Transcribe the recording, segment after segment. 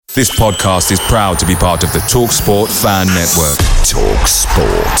This podcast is proud to be part of the TalkSport Fan Network.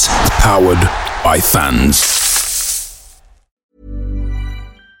 TalkSport. Powered by fans.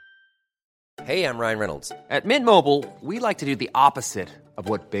 Hey, I'm Ryan Reynolds. At Mint Mobile, we like to do the opposite of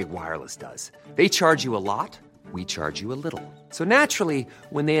what Big Wireless does. They charge you a lot, we charge you a little. So naturally,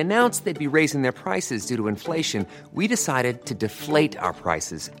 when they announced they'd be raising their prices due to inflation, we decided to deflate our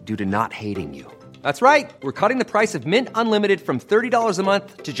prices due to not hating you. That's right. We're cutting the price of Mint Unlimited from $30 a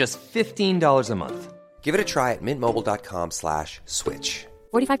month to just $15 a month. Give it a try at mintmobile.com/switch.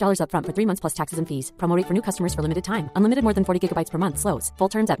 $45 up front for 3 months plus taxes and fees. Promo rate for new customers for limited time. Unlimited more than 40 gigabytes per month. Slows full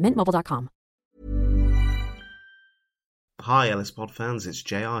terms at mintmobile.com. Hi LSPod fans, it's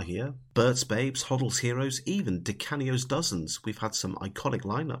JR here. Bert's Babes, Hoddle's Heroes, even DiCanio's Dozens. We've had some iconic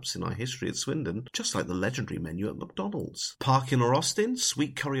lineups in our history at Swindon, just like the legendary menu at McDonald's. Parkin or Austin,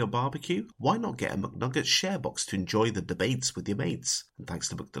 sweet curry or barbecue? Why not get a McNuggets share box to enjoy the debates with your mates? And thanks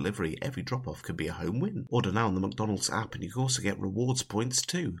to McDelivery, every drop-off can be a home win. Order now on the McDonald's app and you can also get rewards points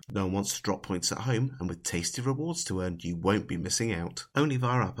too. No one wants to drop points at home, and with tasty rewards to earn, you won't be missing out. Only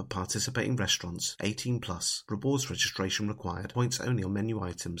via app at participating restaurants. 18+. Rewards registration required. Points only on menu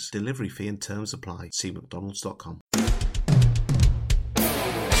items. Delivery fee and terms apply. See mcdonalds.com.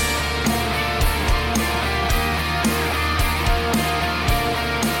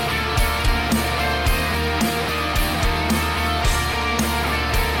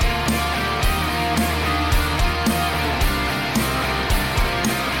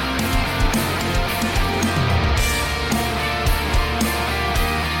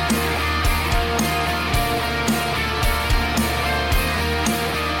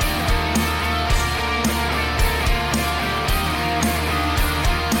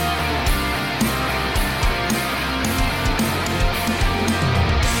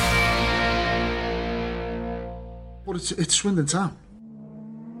 But it's Swindon Town.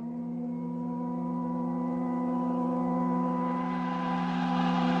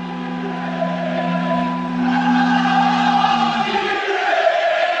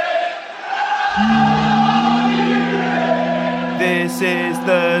 This is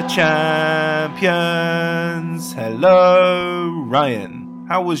the champions. Hello, Ryan.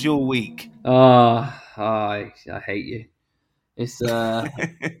 How was your week? I hate you. It's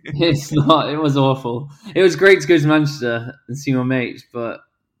it's not. It was awful. It was great to go to Manchester and see my mates, but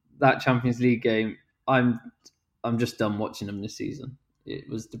that Champions League game, I'm just done watching them this season. It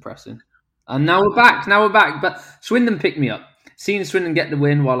was depressing. And now we're back. But Swindon picked me up. Seeing Swindon get the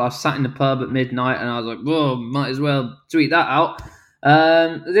win while I was sat in the pub at midnight, and I was like, "Whoa, might as well tweet that out."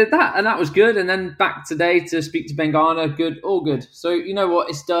 Did that, and that was good. And then back today to speak to Bengana. Good, all good. So you know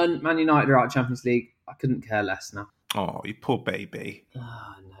what? It's done. Man United are out Champions League. I couldn't care less now. Oh, you poor baby.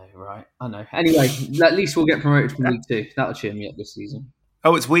 I know, right? I know. Anyway, at least we'll get promoted from League Two. That'll cheer me up this season.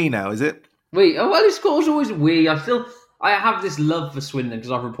 Oh, it's we now, is it? We. Oh, well, it's always we. I have this love for Swindon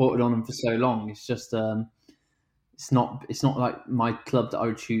because I've reported on them for so long. It's just, it's not like my club that I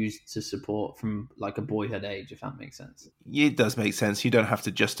would choose to support from like a boyhood age, if that makes sense. It does make sense. You don't have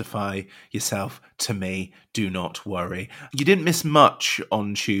to justify yourself to me. Do not worry. You didn't miss much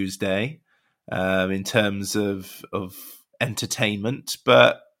on Tuesday. In terms of entertainment,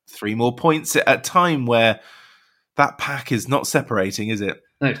 but 3 more points at a time where that pack is not separating, is it?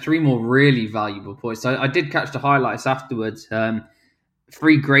 No, 3 more really valuable points. I did catch the highlights afterwards. 3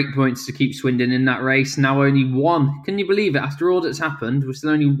 great points to keep Swindon in that race. Now only 1. Can you believe it? After all that's happened, we're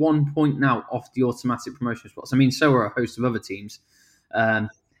still only 1 point now off the automatic promotion spots. I mean, so are a host of other teams.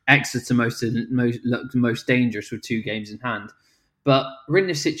 Exeter looked most dangerous with 2 games in hand. But we're in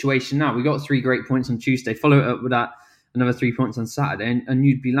this situation now. We got 3 great points on Tuesday. Follow it up with that another 3 points on Saturday, and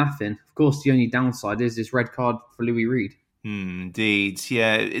you'd be laughing. Of course, the only downside is this red card for Louis Reed. Indeed,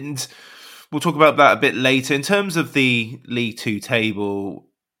 yeah. And we'll talk about that a bit later. In terms of the League Two table,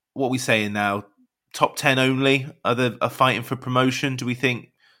 what are we saying now? Top 10 only? Are fighting for promotion? Do we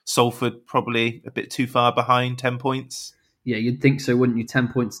think Salford probably a bit too far behind, 10 points? Yeah, you'd think so, wouldn't you? 10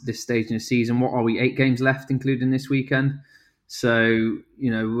 points at this stage in the season. What are we, 8 games left, including this weekend? So, you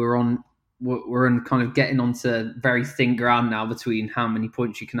know, we're on kind of getting onto very thin ground now between how many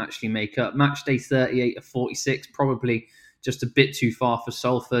points you can actually make up. Match day 38 of 46, probably just a bit too far for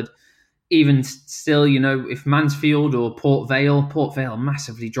Salford. Even still, you know, if Mansfield or Port Vale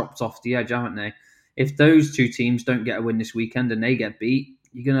massively dropped off the edge, haven't they? If those 2 teams don't get a win this weekend and they get beat,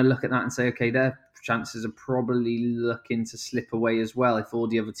 you're going to look at that and say, okay, their chances are probably looking to slip away as well if all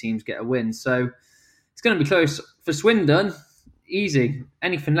the other teams get a win. So it's going to be close. For Swindon, easy.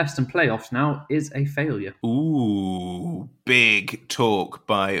 Anything less than playoffs now is a failure. Ooh, big talk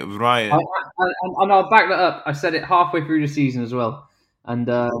by Ryan. And I'll back that up. I said it halfway through the season as well. And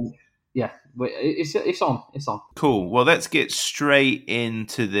it's on. It's on. Cool. Well, let's get straight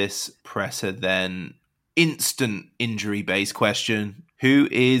into this presser then. Instant injury-based question. Who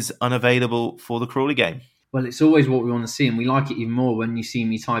is unavailable for the Crawley game? Well, it's always what we want to see, and we like it even more when you see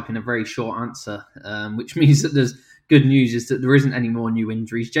me type in a very short answer, which means that there's good news is that there isn't any more new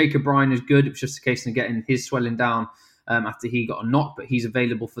injuries. Jacob Ryan is good. It was just a case of getting his swelling down after he got a knock, but he's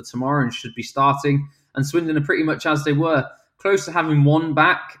available for tomorrow and should be starting. And Swindon are pretty much as they were, close to having one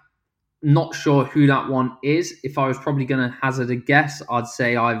back. Not sure who that one is. If I was probably going to hazard a guess, I'd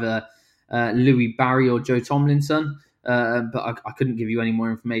say either Louis Barry or Joe Tomlinson. But I couldn't give you any more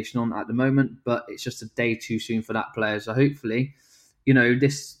information on at the moment. But it's just a day too soon for that player. So hopefully,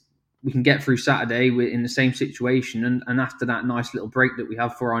 we can get through Saturday. We're in the same situation, and after that nice little break that we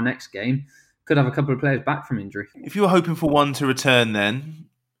have for our next game, could have a couple of players back from injury. If you were hoping for one to return, then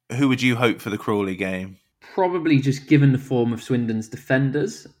who would you hope for the Crawley game? Probably just given the form of Swindon's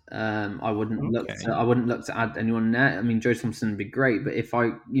defenders, I wouldn't look to add anyone there. I mean, Joe Thompson would be great, but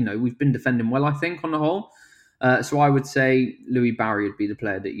we've been defending well, I think, on the whole. So I would say Louis Barry would be the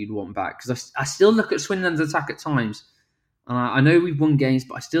player that you'd want back, because I still look at Swindon's attack at times, and I know we've won games,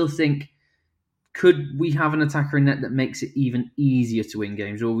 but I still think, could we have an attacker in net that makes it even easier to win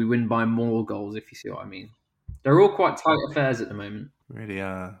games, or we win by more goals, if you see what I mean? They're all quite tight affairs at the moment. Really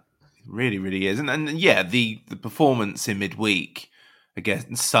are. Really, really is. And yeah, the performance in midweek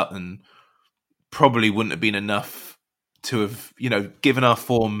against Sutton probably wouldn't have been enough to have, given our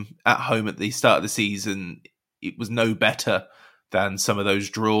form at home at the start of the season. It was no better than some of those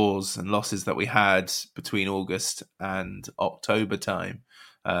draws and losses that we had between August and October time.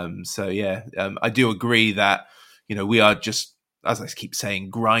 I do agree that, we are just, as I keep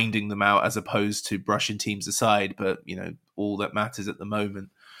saying, grinding them out as opposed to brushing teams aside. But, all that matters at the moment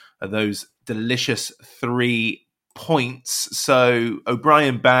are those delicious 3 points. So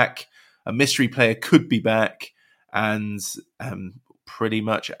O'Brien back, a mystery player could be back, and pretty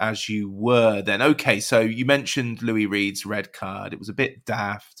much as you were then. Okay, so you mentioned Louis Reed's red card. It was a bit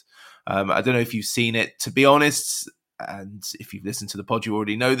daft. I don't know if you've seen it. To be honest, and if you've listened to the pod, you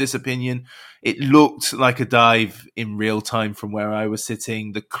already know this opinion. It looked like a dive in real time from where I was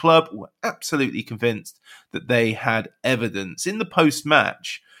sitting. The club were absolutely convinced that they had evidence. In the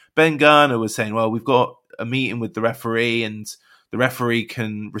post-match, Ben Garner was saying, well, we've got a meeting with the referee and the referee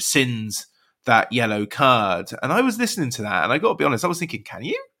can rescind that yellow card. And I was listening to that, and I got to be honest, I was thinking, can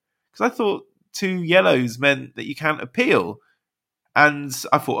you? Because I thought 2 yellows meant that you can't appeal. And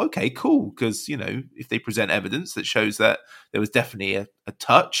I thought, okay, cool, because, if they present evidence that shows that there was definitely a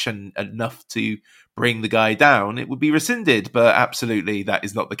touch and enough to bring the guy down, it would be rescinded. But absolutely, that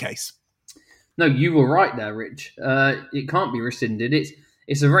is not the case. No, you were right there, Rich. It can't be rescinded.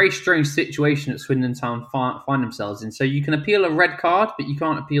 It's a very strange situation that Swindon Town find themselves in. So you can appeal a red card, but you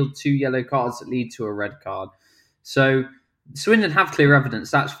can't appeal 2 yellow cards that lead to a red card. So Swindon have clear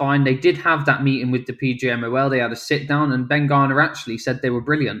evidence. That's fine. They did have that meeting with the PGMOL. They had a sit down, and Ben Garner actually said they were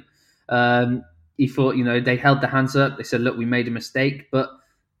brilliant. He thought, they held their hands up. They said, look, we made a mistake, but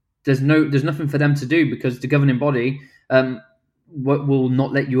there's nothing for them to do because the governing body will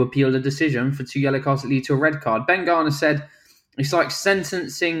not let you appeal a decision for 2 yellow cards that lead to a red card. Ben Garner said, it's like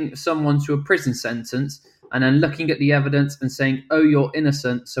sentencing someone to a prison sentence and then looking at the evidence and saying, oh, you're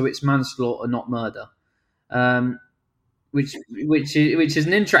innocent, so it's manslaughter, not murder. Which is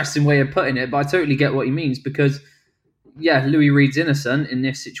an interesting way of putting it, but I totally get what he means because, yeah, Louis Reed's innocent in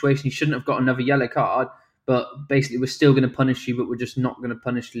this situation. He shouldn't have got another yellow card, but basically we're still going to punish you, but we're just not going to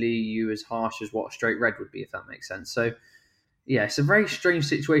punish you as harsh as what a straight red would be, if that makes sense. So, yeah, it's a very strange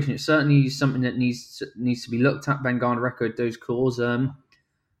situation. It's certainly something that needs to be looked at. Ben Garner echoed those calls, and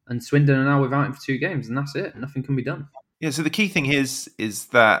Swindon are now without him for 2 games, and that's it. Nothing can be done. Yeah, so the key thing is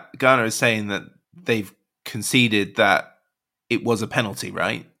that Garner is saying that they've conceded that it was a penalty,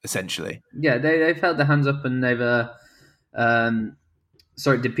 right? Essentially. Yeah, they've held their hands up, and they've the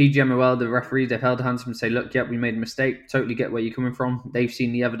PGMOL, the referee, they've held their hands up and say, look, yeah, we made a mistake. Totally get where you're coming from. They've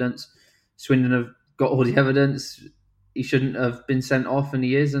seen the evidence. Swindon have got all the evidence. He shouldn't have been sent off, and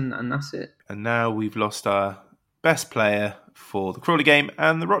he is, and that's it. And now we've lost our best player for the Crawley game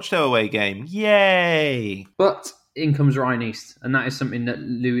and the Rochdale away game. Yay! But in comes Ryan East, and that is something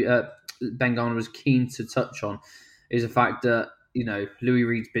that Ben Garner was keen to touch on, is the fact that, Louis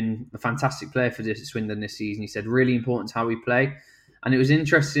Reed's been a fantastic player for Swindon this season. He said, really important how we play. And it was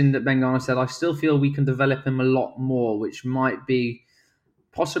interesting that Ben Garner said, I still feel we can develop him a lot more, which might be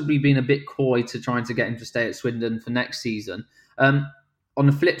possibly being a bit coy to trying to get him to stay at Swindon for next season. On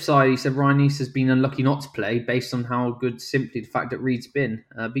the flip side, he said Ryan East has been unlucky not to play based on how good simply the fact that Reed's been.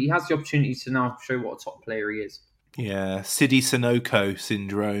 But he has the opportunity to now show what a top player he is. Yeah, Sidi Sonoko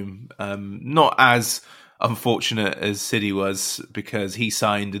syndrome. Not as unfortunate as Sidi was, because he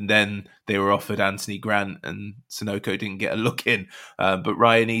signed and then they were offered Anthony Grant and Sonoko didn't get a look in. But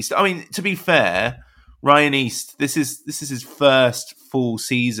Ryan East, I mean, to be fair, Ryan East, this is his first full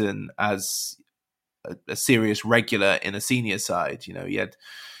season as a serious regular in a senior side. You know, he had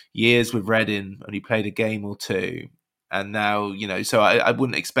years with Reading, only played a game or two, and now, you know, so I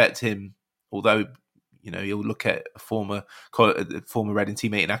wouldn't expect him, although, you know, you'll look at a former Reading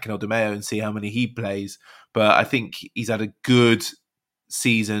teammate in Akinol DeMeo and see how many he plays. But I think he's had a good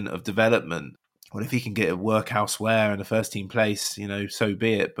season of development. Well, if he can get a work elsewhere and a first team place, you know, so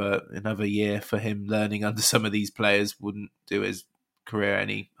be it. But another year for him learning under some of these players wouldn't do his career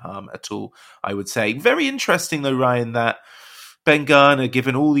any harm at all, I would say. Very interesting, though, Ryan, that Ben Garner,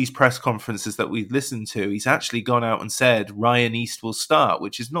 given all these press conferences that we've listened to, he's actually gone out and said Ryan East will start,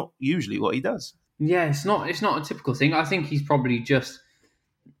 which is not usually what he does. Yeah, it's not a typical thing. I think he's probably just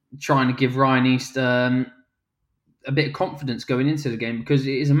trying to give Ryan East a bit of confidence going into the game, because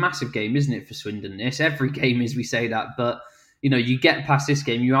it is a massive game, isn't it, for Swindon? It's every game is, we say that, but you know, you get past this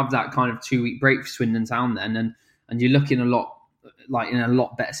game, you have that kind of 2-week break for Swindon Town then, and you're looking in a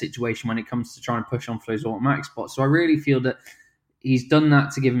lot better situation when it comes to trying to push on for those automatic spots. So I really feel that he's done that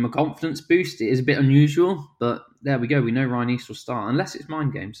to give him a confidence boost. It is a bit unusual, but there we go. We know Ryan East will start, unless it's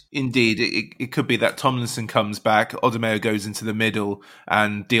mind games. Indeed, it could be that Tomlinson comes back, Odemeo goes into the middle,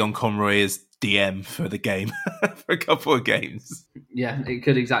 and Dion Conroy is DM for the game for a couple of games. Yeah, it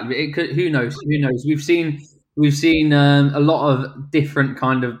could exactly. It could. Who knows? Who knows? We've seen a lot of different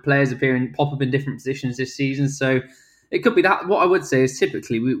kind of players pop up in different positions this season. So it could be that. What I would say is,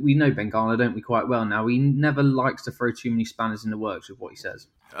 typically we know Ben Garner, don't we, quite well now. He never likes to throw too many spanners in the works with what he says.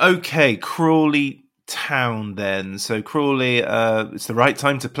 Okay, Crawley Town then. So Crawley, it's the right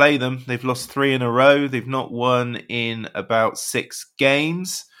time to play them. They've lost 3 in a row. They've not won in about 6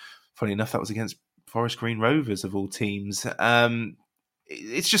 games. Funny enough, that was against Forest Green Rovers of all teams.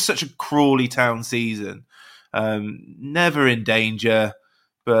 It's just such a Crawley Town season. Never in danger,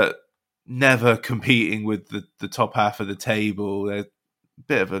 but never competing with the top half of the table. They're a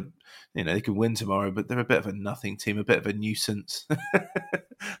bit of a, you know, they could win tomorrow, but they're a bit of a nothing team, a bit of a nuisance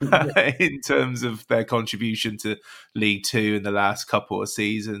in terms of their contribution to League Two in the last couple of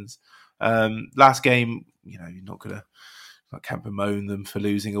seasons. Last game, you know, you're not going to can't bemoan them for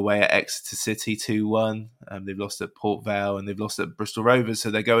losing away at Exeter City 2-1. They've lost at Port Vale and they've lost at Bristol Rovers, so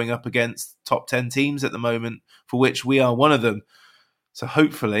they're going up against top 10 teams at the moment, for which we are one of them. So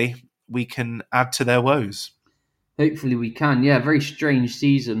hopefully we can add to their woes. Hopefully we can. Yeah, very strange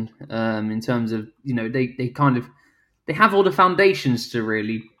season in terms of, you know, they have all the foundations to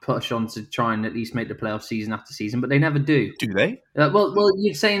really push on to try and at least make the playoff season after season, but they never do. Do they? Well,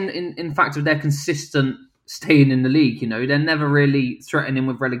 you're saying in fact of their consistent staying in the league, you know, they're never really threatening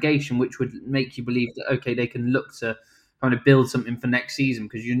with relegation, which would make you believe that, okay, they can look to kind of build something for next season,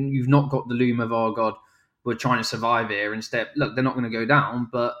 because you've not got the loom of, oh God, we're trying to survive here. Instead, look, they're not going to go down,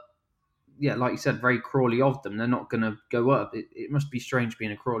 but yeah, like you said, very Crawley of them. They're not going to go up. It must be strange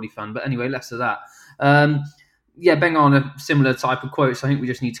being a Crawley fan. But anyway, less of that. Yeah, bang on a similar type of quotes. I think we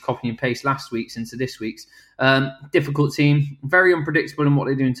just need to copy and paste last week's into this week's. Difficult team, very unpredictable in what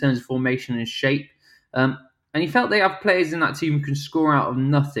they do in terms of formation and shape. And he felt they have players in that team who can score out of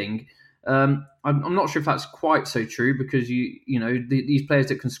nothing. I'm not sure if that's quite so true, because you know these players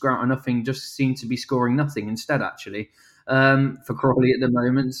that can score out of nothing just seem to be scoring nothing instead, actually, for Crawley at the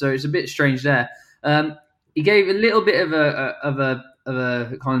moment. So it's a bit strange there. He gave a little bit of a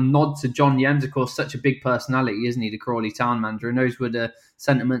kind of nod to John Yems, of course, such a big personality, isn't he, the Crawley Town manager, and those were the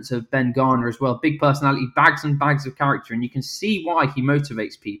sentiments of Ben Garner as well. Big personality, bags and bags of character, and you can see why he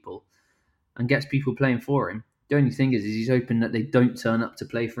motivates people and gets people playing for him. The only thing is he's hoping that they don't turn up to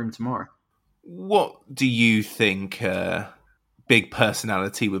play for him tomorrow. What do you think big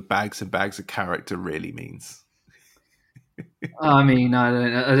personality with bags and bags of character really means? I mean, I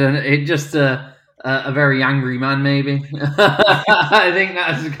don't know. It just a very angry man, maybe. I think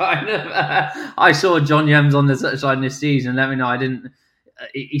that's kind of. I saw John Yems on the touchline this season. Let me know. I didn't.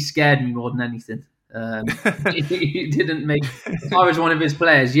 He scared me more than anything. He didn't make. If I was one of his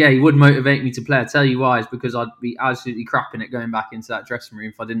players, yeah, he would motivate me to play. I'll tell you why. It's because I'd be absolutely crapping it going back into that dressing room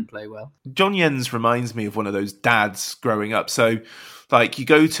if I didn't play well. John Yems reminds me of one of those dads growing up. So, like, you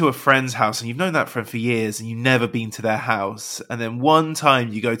go to a friend's house and you've known that friend for years and you've never been to their house. And then one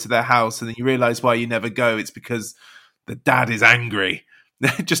time you go to their house and then you realise why you never go. It's because the dad is angry.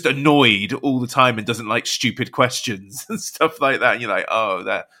 just annoyed all the time and doesn't like stupid questions and stuff like that. And you're like, oh,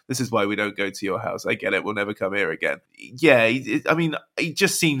 this is why we don't go to your house. I get it. We'll never come here again. Yeah, he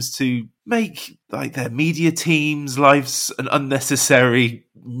just seems to make like their media teams' lives an unnecessary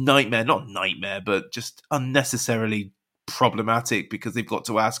nightmare. Not nightmare, but just unnecessarily problematic because they've got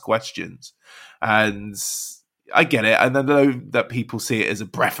to ask questions. And I get it. And I know that people see it as a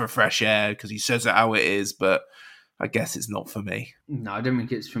breath of fresh air because he says it how it is, but I guess it's not for me. No, I don't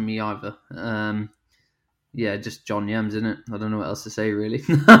think it's for me either. Yeah, just John Yems, isn't it? I don't know what else to say, really.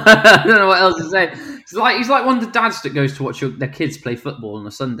 I don't know what else to say. He's like one of the dads that goes to watch their kids play football on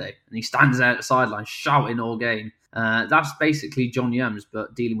a Sunday, and he stands there at the sideline shouting all game. That's basically John Yems,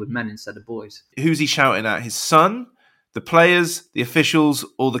 but dealing with men instead of boys. Who's he shouting at? His son? The players, the officials,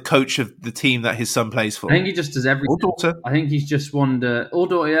 or the coach of the team that his son plays for? I think he just does everything. Or daughter. I think he's just or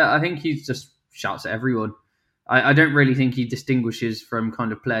daughter, yeah. I think he just shouts at everyone. I don't really think he distinguishes from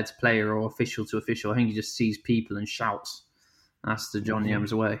kind of player to player or official to official. I think he just sees people and shouts. That's the John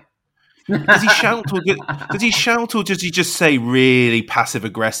Yems way. Does he shout or does he just say really passive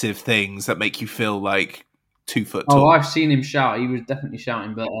aggressive things that make you feel like 2 foot tall? Oh, I've seen him shout. He was definitely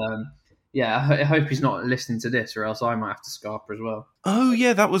shouting, but yeah, I hope he's not listening to this, or else I might have to scarper as well. Oh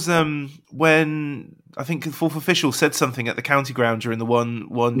yeah, that was when I think the fourth official said something at the county ground during the one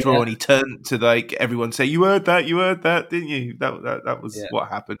draw, and he turned to like everyone, say, "You heard that, didn't you?" That was what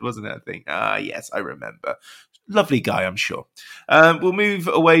happened, wasn't it? I think. Yes, I remember. Lovely guy, I'm sure. We'll move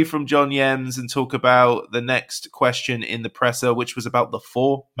away from John Yems and talk about the next question in the presser, which was about the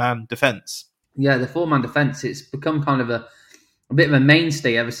 4-man defence. Yeah, the 4-man defence. It's become kind of a bit of a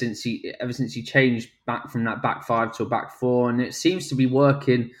mainstay ever since he changed back from that back 5 to a back 4, and it seems to be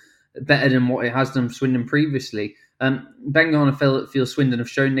working better than what it has done for Swindon previously. Ben Garner feels Swindon have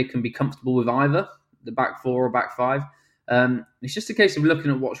shown they can be comfortable with either the back 4 or back 5. It's just a case of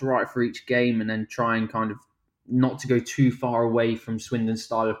looking at what's right for each game and then trying kind of not to go too far away from Swindon's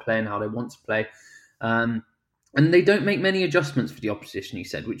style of play and how they want to play. And they don't make many adjustments for the opposition, he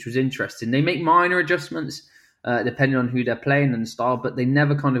said, which was interesting. They make minor adjustments depending on who they're playing and the style, but they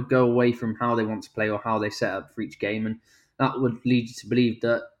never kind of go away from how they want to play or how they set up for each game. And that would lead you to believe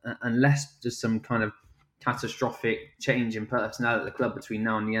that unless there's some kind of catastrophic change in personnel at the club between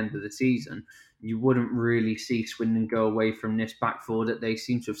now and the end of the season, you wouldn't really see Swindon go away from this back 4 that they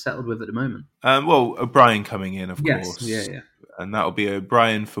seem to have settled with at the moment. Well, O'Brien coming in, of course. Yeah. And that'll be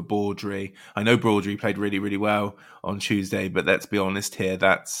O'Brien for Baudry. I know Baudry played really, really well on Tuesday, but let's be honest here,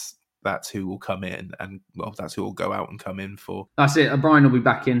 that's who will come in, and that's who will go out and come in for. That's it. O'Brien will be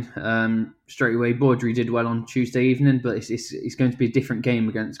back in straight away. Baudry did well on Tuesday evening, but it's going to be a different game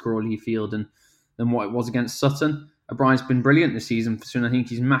against Crawley Field than what it was against Sutton. O'Brien's been brilliant this season for Swindon. I think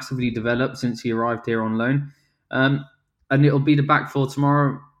he's massively developed since he arrived here on loan. And it'll be the back 4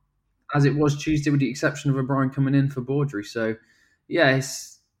 tomorrow, as it was Tuesday, with the exception of O'Brien coming in for Baudry. So, yeah,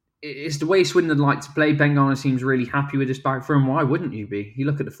 it's the way Swindon like to play. Ben Garner seems really happy with this back 4, and why wouldn't you be? You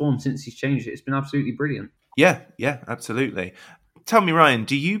look at the form since he's changed it. It's been absolutely brilliant. Yeah, absolutely. Tell me, Ryan,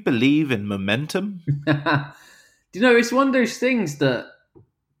 do you believe in momentum? It's one of those things that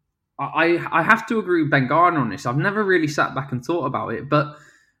I have to agree with Ben Garner on this. I've never really sat back and thought about it, but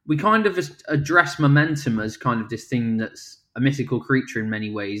we kind of address momentum as kind of this thing that's a mythical creature in many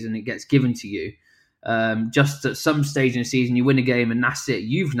ways, and it gets given to you. Just at some stage in the season, you win a game and that's it.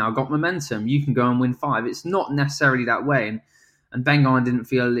 You've now got momentum. You can go and win 5. It's not necessarily that way. And Ben Garner didn't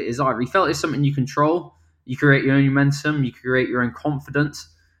feel it is either. He felt it's something you control. You create your own momentum. You create your own confidence.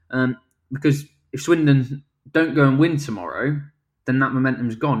 Because if Swindon don't go and win tomorrow, then that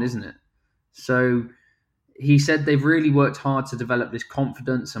momentum's gone, isn't it? So he said they've really worked hard to develop this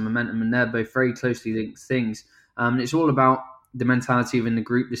confidence and momentum, and they're both very closely linked things. It's all about the mentality within the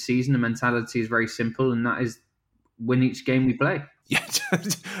group this season. The mentality is very simple, and that is win each game we play. Yeah,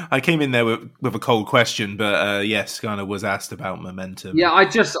 I came in there with a cold question, but yes, Garner was asked about momentum. Yeah, I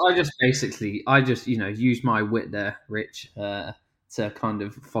just basically used my wit there, Rich, to kind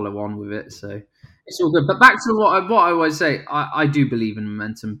of follow on with it. So it's all good. But back to what I always say, I do believe in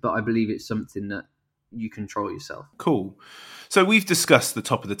momentum, but I believe it's something that you control yourself. Cool. So we've discussed the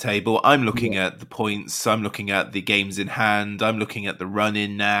top of the table. I'm looking at the points. I'm looking at the games in hand. I'm looking at the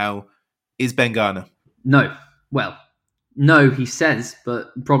run-in now. Is Ben Garner? No. Well, no, he says,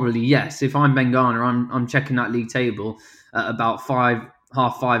 but probably yes. If I'm Ben Garner, I'm checking that league table at about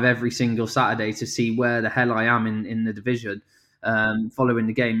 5:30 every single Saturday to see where the hell I am in the division following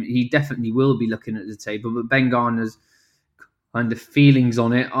the game. He definitely will be looking at the table, but Ben Garner's kind of feelings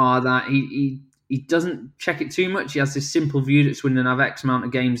on it are that he doesn't check it too much. He has this simple view that Swindon have X amount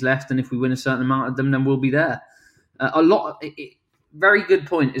of games left, and if we win a certain amount of them, then we'll be there. very good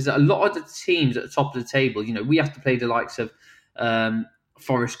point is that a lot of the teams at the top of the table, we have to play the likes of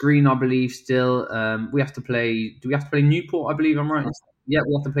Forest Green, I believe, still. Do we have to play Newport, I believe I'm right? Yeah,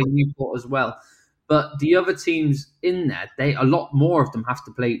 we have to play Newport as well. But the other teams in there, a lot more of them have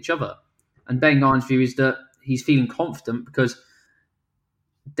to play each other. And Ben Garn's view is that he's feeling confident because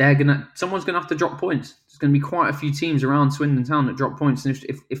someone's going to have to drop points. There's going to be quite a few teams around Swindon Town that drop points. And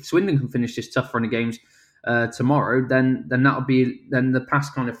if Swindon can finish this tough run of games tomorrow, then the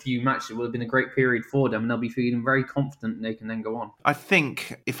past kind of few matches will have been a great period for them, and they'll be feeling very confident and they can then go on. I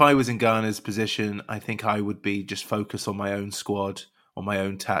think if I was in Garner's position, I think I would be just focused on my own squad, on my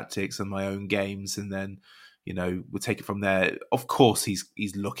own tactics and my own games, and then we'll take it from there. Of course,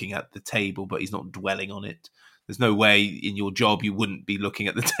 he's looking at the table, but he's not dwelling on it. There's no way in your job you wouldn't be looking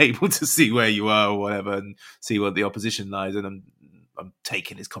at the table to see where you are or whatever, and see what the opposition lies. And I'm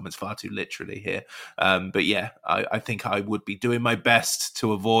taking his comments far too literally here. But yeah, I think I would be doing my best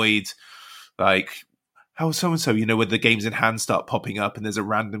to avoid, like, how so-and-so, where the games in hand start popping up and there's a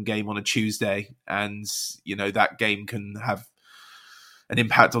random game on a Tuesday and, that game can have an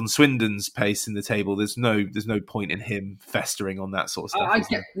impact on Swindon's pace in the table. There's no point in him festering on that sort of stuff.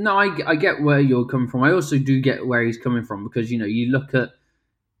 I get where you're coming from. I also do get where he's coming from because, you look at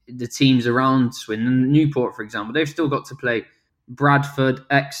the teams around Swindon, Newport, for example, they've still got to play Bradford,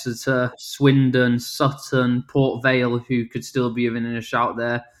 Exeter, Swindon, Sutton, Port Vale, who could still be within a shout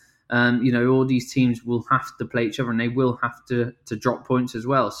there. All these teams will have to play each other and they will have to drop points as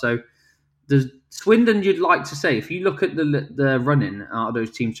well. So there's Swindon, you'd like to say, if you look at the running out of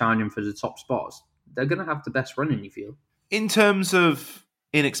those teams challenging for the top spots, they're going to have the best running, you feel. In terms of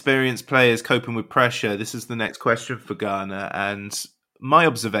inexperienced players coping with pressure, this is the next question for Garner. And my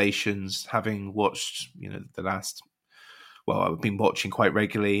observations, having watched, the last... Well, I've been watching quite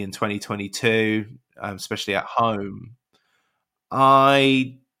regularly in 2022, especially at home.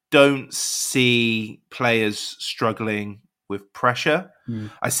 I don't see players struggling with pressure.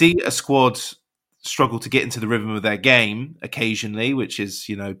 I see a squad struggle to get into the rhythm of their game occasionally, which is,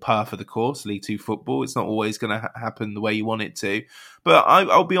 par for the course, League Two football. It's not always going to happen the way you want it to. But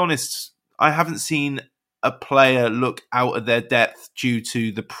I'll be honest, I haven't seen a player look out of their depth due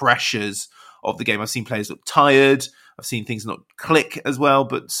to the pressures of the game. I've seen players look tired. I've seen things not click as well,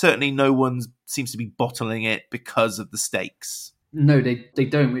 but certainly no one seems to be bottling it because of the stakes. No, they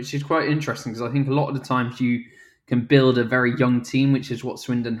don't, which is quite interesting because I think a lot of the times you can build a very young team, which is what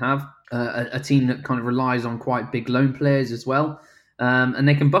Swindon have, a team that kind of relies on quite big loan players as well, and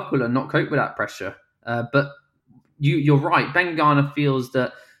they can buckle and not cope with that pressure. But you're right, Ben Garner feels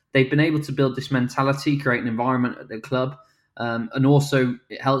that they've been able to build this mentality, create an environment at the club, and also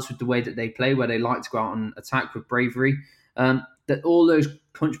it helps with the way that they play, where they like to go out and attack with bravery. That all those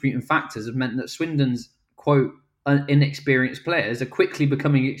contributing factors have meant that Swindon's, quote, inexperienced players are quickly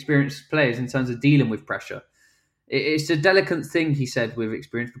becoming experienced players in terms of dealing with pressure. It's a delicate thing, he said, with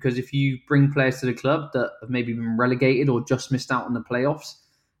experience, because if you bring players to the club that have maybe been relegated or just missed out on the playoffs,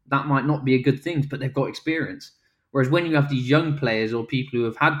 that might not be a good thing, but they've got experience. Whereas when you have these young players or people who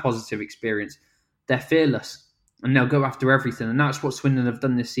have had positive experience, they're fearless and they'll go after everything. And that's what Swindon have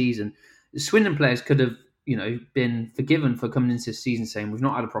done this season. The Swindon players could have, been forgiven for coming into this season saying, we've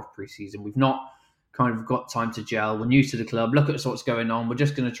not had a proper pre-season, we've not kind of got time to gel, we're new to the club, look at what's going on, we're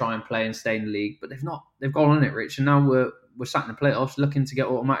just going to try and play and stay in the league. But they've not. They've gone on it, Rich, and now we're sat in the playoffs looking to get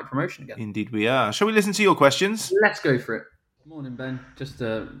automatic promotion again. Indeed we are. Shall we listen to your questions? Let's go for it. Morning, Ben. Just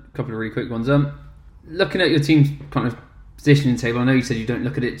a couple of really quick ones. Looking at your team's kind of positioning table, I know you said you don't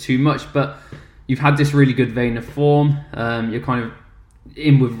look at it too much, but you've had this really good vein of form. You're kind of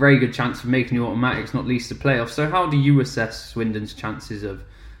in with very good chance of making your automatics, not least the playoffs. So how do you assess Swindon's chances of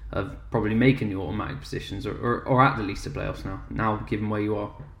probably making the automatic positions or at the least the playoffs now given where you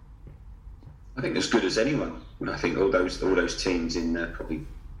are? I think as good as anyone. I think all those teams in probably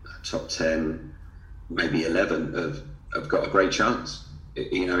top 10, maybe 11 have got a great chance.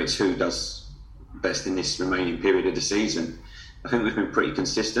 It's who does best in this remaining period of the season. I think we've been pretty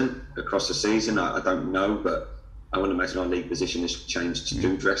consistent across the season. I don't know, but I wouldn't imagine our league position has changed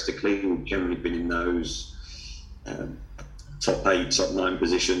too drastically. We've generally been in those top 8, top 9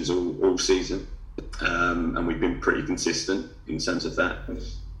 positions all season, and we've been pretty consistent in terms of that.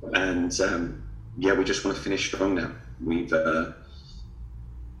 And we just want to finish strong now. We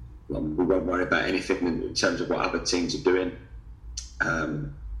won't worry about anything in terms of what other teams are doing.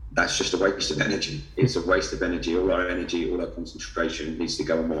 That's just a waste of energy. It's a waste of energy. All our energy, all our concentration needs to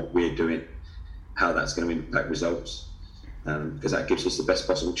go on what we're doing, how that's going to impact results, because that gives us the best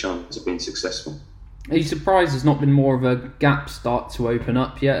possible chance of being successful. Are you surprised there's not been more of a gap start to open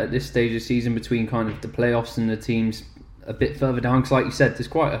up yet at this stage of the season between kind of the playoffs and the teams a bit further down? Because like you said, there's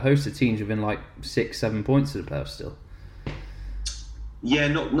quite a host of teams within like 6-7 points of the playoffs still. Yeah,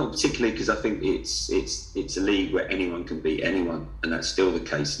 not particularly, because I think it's a league where anyone can beat anyone, and that's still the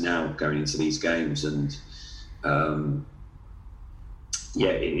case now going into these games. And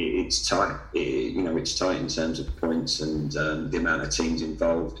it's tight. It's tight in terms of points and the amount of teams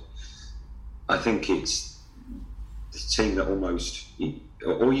involved. I think it's the team that almost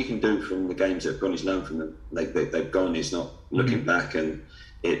all you can do from the games that have gone is learn from them. They've gone is not looking back and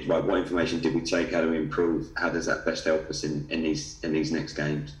what information did we take? How do we improve? How does that best help us in these next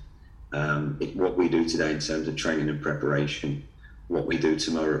games? What we do today in terms of training and preparation, what we do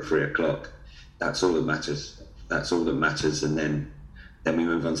tomorrow at 3:00, that's all that matters. That's all that matters, and then we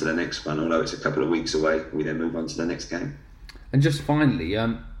move on to the next one. Although it's a couple of weeks away, we then move on to the next game. And just finally,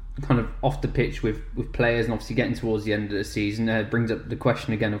 kind of off the pitch with players, and obviously getting towards the end of the season, brings up the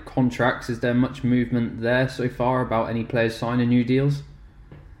question again of contracts. Is there much movement there so far about any players signing new deals?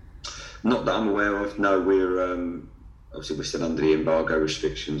 Not that I'm aware of. No, we're obviously we're still under the embargo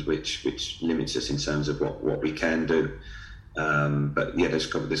restrictions, which limits us in terms of what we can do. But yeah, there's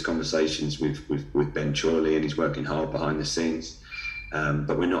conversations with Ben Crawley, and he's working hard behind the scenes.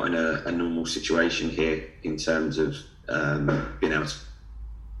 But we're not in a normal situation here in terms of being able to,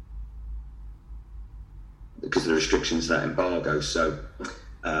 because of the restrictions, that embargo. So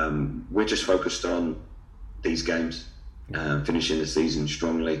we're just focused on these games, finishing the season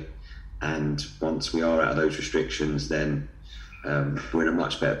strongly. And once we are out of those restrictions, then we're in a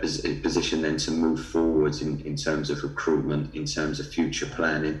much better position then to move forwards in terms of recruitment, in terms of future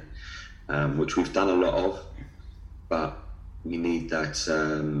planning, which we've done a lot of. But we need that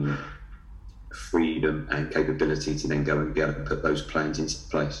freedom and capability to then go and be able to put those plans into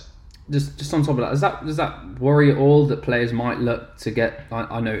place. Just on top of that, does that worry at all that players might look to get?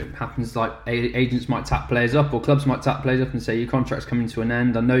 I know it happens, like agents might tap players up, or clubs might tap players up and say your contract's coming to an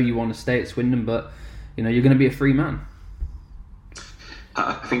end. I know you want to stay at Swindon, but you're going to be a free man.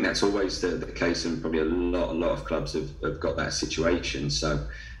 I think that's always the case, and probably a lot of clubs have got that situation. So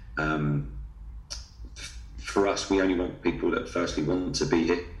for us, we only want people that firstly want to be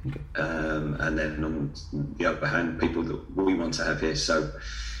here, and then on the other hand, people that we want to have here. So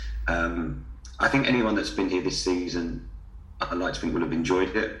I think anyone that's been here this season, I'd like to think would have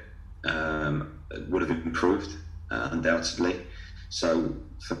enjoyed it, would have improved, undoubtedly. So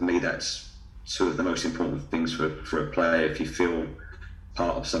for me, that's sort of the most important things for a player. If you feel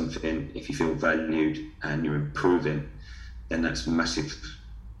part of something, if you feel valued and you're improving, then that's a massive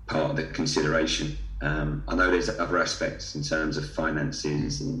part of the consideration. I know there's other aspects in terms of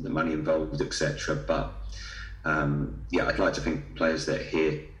finances and the money involved, etc. But I'd like to think players that are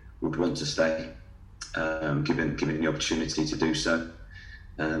here would want to stay, given the opportunity to do so.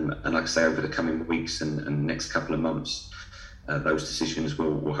 And like I say, over the coming weeks and next couple of months, those decisions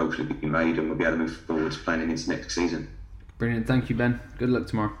will hopefully be made, and we'll be able to move forward planning into next season. Brilliant. Thank you, Ben. Good luck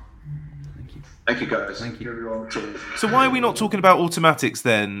tomorrow. Thank you, guys. Thank you. So why are we not talking about automatics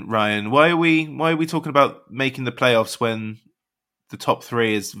then, Ryan? Why are we talking about making the playoffs when the top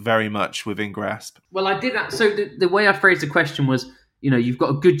three is very much within grasp? Well, I did that. So the way I phrased the question was, you've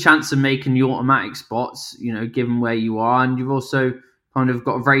got a good chance of making the automatic spots, given where you are, and you've also kind of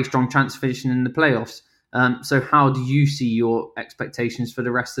got a very strong chance of finishing in the playoffs. So how do you see your expectations for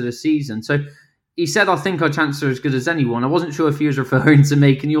the rest of the season? So he said, I think our chances are as good as anyone. I wasn't sure if he was referring to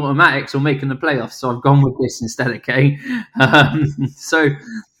making the automatics or making the playoffs, so I've gone with this instead, okay?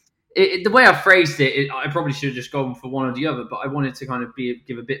 The way I phrased it, I probably should have just gone for one or the other, but I wanted to kind of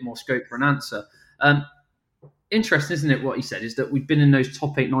give a bit more scope for an answer. Interesting, isn't it, what he said, is that we've been in those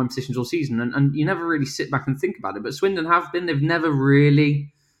top 8-9 positions all season, and you never really sit back and think about it, but Swindon have been. They've never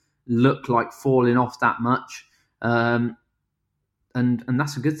really looked like falling off that much. And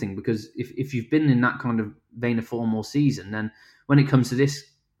that's a good thing, because if you've been in that kind of vein of form all season, then when it comes to this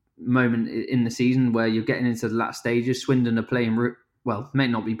moment in the season where you're getting into the last stages, Swindon are playing, may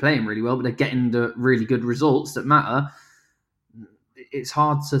not be playing really well, but they're getting the really good results that matter. It's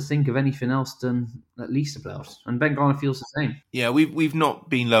hard to think of anything else than at least the playoffs. And Ben Garner feels the same. Yeah, we've not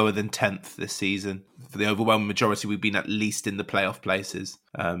been lower than 10th this season. For the overwhelming majority, we've been at least in the playoff places.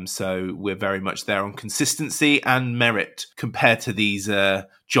 So we're very much there on consistency and merit compared to these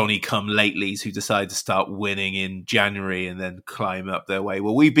Johnny-come-latelys who decide to start winning in January and then climb up their way.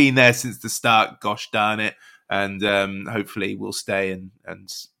 Well, we've been there since the start, gosh darn it. And hopefully we'll stay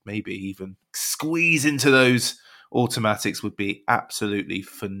and maybe even squeeze into those automatics would be absolutely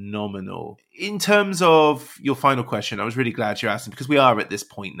phenomenal. In terms of your final question, I was really glad you asked it, because we are at this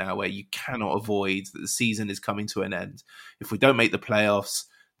point now where you cannot avoid that the season is coming to an end. If we don't make the playoffs,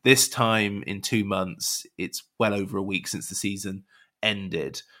 This time in 2 months, it's well over a week since the season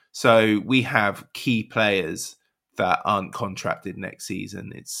ended. So we have key players that aren't contracted next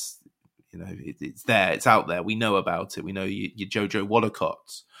season. It's it's there, it's out there. We know about it. We know your Jojo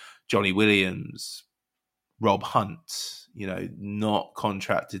Wallacott, Johnny Williams, Rob Hunt, not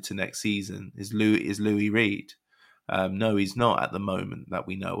contracted to next season. Is Louis Reed? No, he's not at the moment that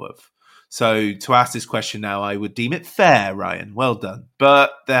we know of. So to ask this question now, I would deem it fair, Ryan. Well done.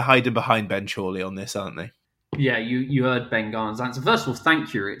 But they're hiding behind Ben Crawley on this, aren't they? Yeah, you heard Ben Garner's answer. First of all,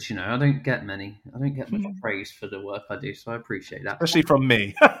 thank you, Rich. I don't get much praise for the work I do, so I appreciate that. Especially from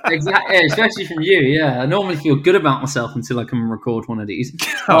me. Exactly, especially from you, yeah. I normally feel good about myself until I come and record one of these.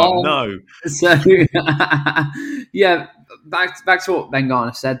 No. So, yeah, back to what Ben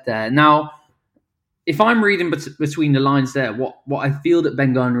Garner said there. Now, if I'm reading between the lines there, what I feel that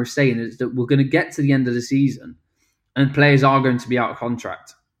Ben Garner is saying is that we're going to get to the end of the season and players are going to be out of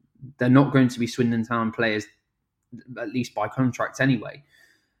contract. They're not going to be Swindon Town players, at least by contract anyway.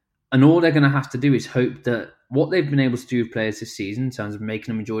 And all they're going to have to do is hope that what they've been able to do with players this season, in terms of making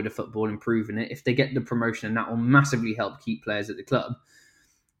them enjoy the football, improving it, if they get the promotion, and that will massively help keep players at the club,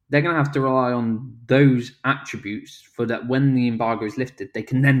 they're going to have to rely on those attributes for that when the embargo is lifted, they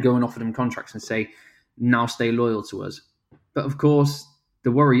can then go and offer them contracts and say, now stay loyal to us. But of course,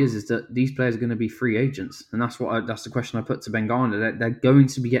 the worry is that these players are going to be free agents. And that's the question I put to Ben Garner. They're going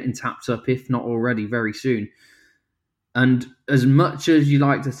to be getting tapped up, if not already, very soon. And as much as you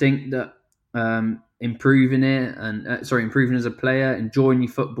like to think that improving as a player, enjoying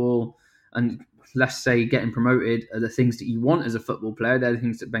your football, and let's say getting promoted are the things that you want as a football player, they're the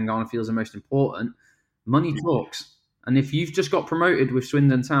things that Ben Garner feels are most important. Money talks. And if you've just got promoted with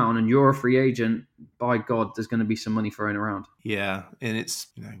Swindon Town and you're a free agent, by God, there's going to be some money thrown around. Yeah, and it's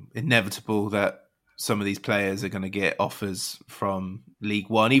inevitable that some of these players are going to get offers from League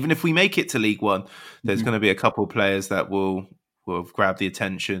One. Even if we make it to League One, there's going to be a couple of players that will grab the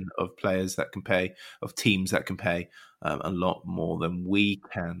attention of players that can pay, of teams that can pay a lot more than we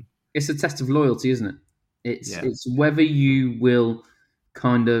can. It's a test of loyalty, isn't it? It's whether you will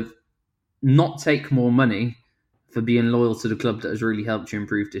kind of not take more money for being loyal to the club that has really helped you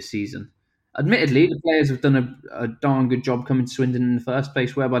improve this season. Admittedly, the players have done a darn good job coming to Swindon in the first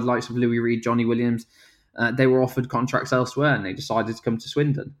place, whereby the likes of Louis Reed, Johnny Williams, they were offered contracts elsewhere and they decided to come to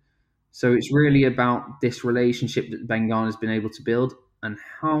Swindon. So it's really about this relationship that Ben Garner has been able to build and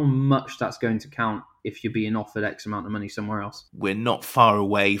how much that's going to count if you're being offered X amount of money somewhere else. We're not far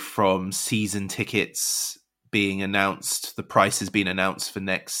away from season tickets being announced. The price has been announced for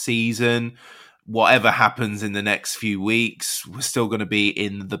next season. Whatever happens in the next few weeks, we're still going to be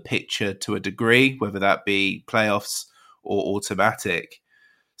in the picture to a degree, whether that be playoffs or automatic.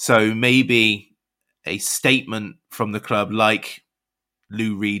 So maybe a statement from the club like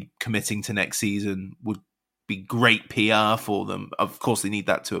Lou Reed committing to next season would be great PR for them. Of course, they need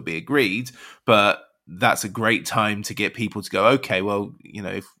that to be agreed, but that's a great time to get people to go, okay, well,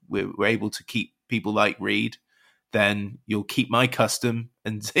 if we're able to keep people like Reed, then you'll keep my custom,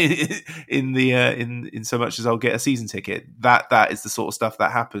 and in so much as I'll get a season ticket. That is the sort of stuff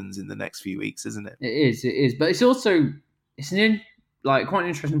that happens in the next few weeks, isn't it? It is. But it's also quite an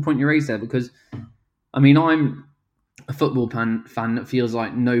interesting point you raised there, because I'm a football fan that feels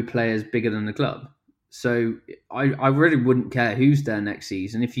like no player is bigger than the club. So I really wouldn't care who's there next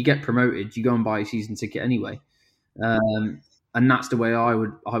season. If you get promoted, you go and buy a season ticket anyway. And that's the way I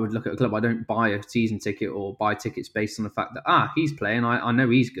would look at a club. I don't buy a season ticket or buy tickets based on the fact that, he's playing, I know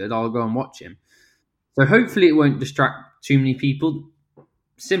he's good, I'll go and watch him. So hopefully it won't distract too many people.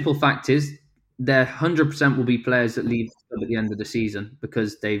 Simple fact is, there 100% will be players that leave the club at the end of the season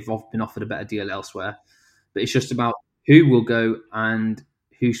because they've been offered a better deal elsewhere. But it's just about who will go and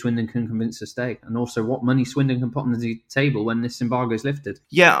who Swindon can convince to stay, and also what money Swindon can put on the table when this embargo is lifted.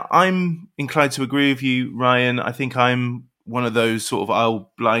 Yeah, I'm inclined to agree with you, Ryan. I think I'm one of those sort of,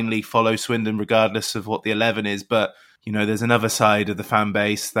 I'll blindly follow Swindon regardless of what the 11 is. But, there's another side of the fan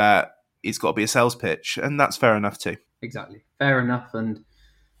base that it's got to be a sales pitch, and that's fair enough too. Exactly. Fair enough. And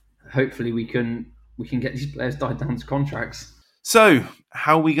hopefully we can get these players tied down to contracts. So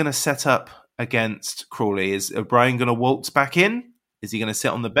how are we going to set up against Crawley? Is O'Brien going to waltz back in? Is he going to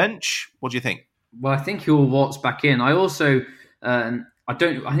sit on the bench? What do you think? Well, I think he'll waltz back in. I also, I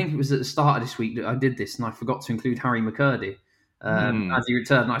think it was at the start of this week that I did this, and I forgot to include Harry McCurdy as he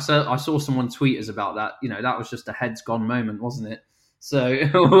returned. I saw someone tweet us about that. That was just a heads gone moment, wasn't it? So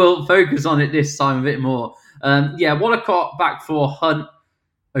we'll focus on it this time a bit more. Wallacott back for Hunt,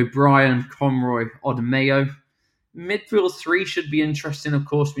 O'Brien, Conroy, Odemayo. Midfield 3 should be interesting. Of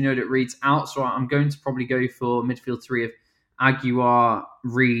course, we know that Reed's out, so I'm going to probably go for midfield 3 of Aguiar,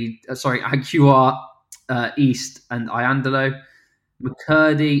 East, and Iandolo.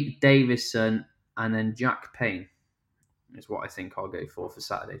 McCurdy, Davison, and then Jack Payne is what I think I'll go for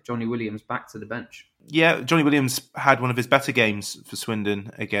Saturday. Johnny Williams back to the bench. Yeah, Johnny Williams had one of his better games for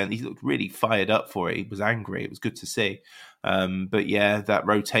Swindon again. He looked really fired up for it. He was angry. It was good to see. But yeah, that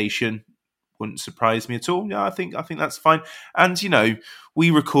rotation wouldn't surprise me at all. No, I think that's fine. And, we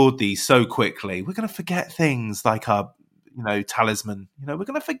record these so quickly. We're going to forget things like our talisman. We're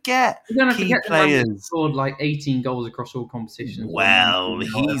going to forget key players. He scored like 18 goals across all competitions. Well,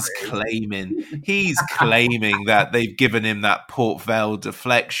 he's claiming that they've given him that Port Vale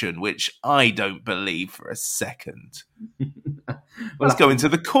deflection, which I don't believe for a second. Let's go into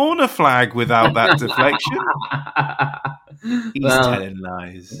the corner flag without that deflection. He's telling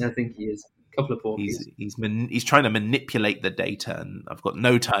lies. I think he is. Couple of porkies. He's trying to manipulate the data, and I've got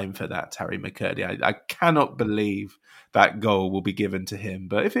no time for that, Harry McCurdy. I cannot believe that goal will be given to him.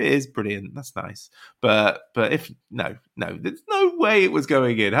 But if it is, brilliant. That's nice. But if no, there's no way it was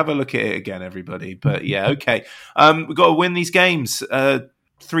going in. Have a look at it again, everybody. But yeah, okay. We've got to win these games.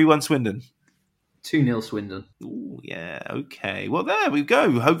 3-1 Swindon. 2-0 Swindon. Oh yeah, okay. Well, there we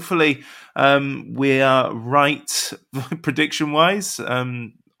go. Hopefully, we are right prediction-wise.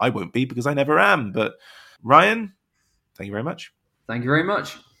 I won't be because I never am. But Ryan, thank you very much. Thank you very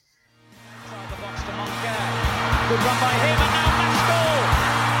much. Good run by him, and now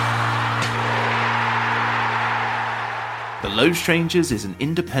Maskell. The Low Strangers is an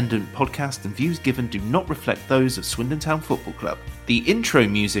independent podcast, and views given do not reflect those of Swindon Town Football Club. The intro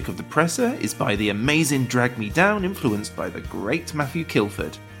music of The Presser is by the amazing Drag Me Down, influenced by the great Matthew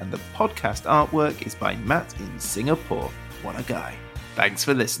Kilford, and the podcast artwork is by Matt in Singapore. What a guy. Thanks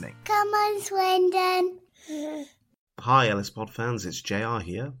for listening. Come on, Swindon. Hi, Ellis Pod fans, it's JR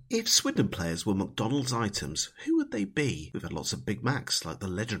here. If Swindon players were McDonald's items, who would they be? We've had lots of Big Macs, like the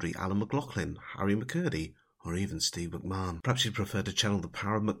legendary Alan McLaughlin, Harry McCurdy, or even Steve McMahon. Perhaps you'd prefer to channel the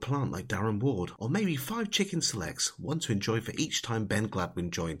power of McPlant like Darren Ward, or maybe 5 chicken selects, one to enjoy for each time Ben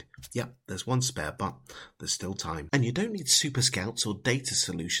Gladwin joined. Yep, there's one spare, but there's still time. And you don't need Super Scouts or data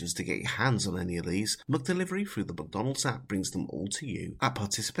solutions to get your hands on any of these. McDelivery through the McDonald's app brings them all to you. At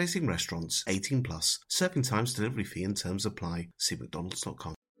participating restaurants, 18 plus. Serving times, delivery fee and terms apply. See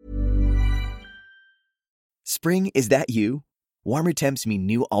mcdonalds.com. Spring, is that you? Warmer temps mean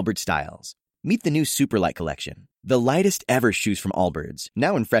new Allbirds styles. Meet the new Superlight collection, the lightest ever shoes from Allbirds,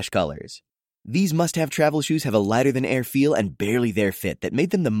 now in fresh colors. These must-have travel shoes have a lighter-than-air feel and barely there fit that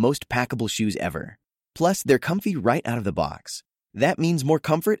made them the most packable shoes ever. Plus, they're comfy right out of the box. That means more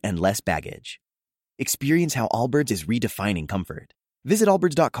comfort and less baggage. Experience how Allbirds is redefining comfort. Visit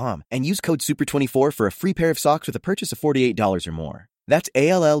allbirds.com and use code SUPER24 for a free pair of socks with a purchase of $48 or more. That's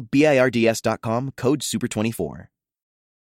ALLBIRDS.com, code SUPER24.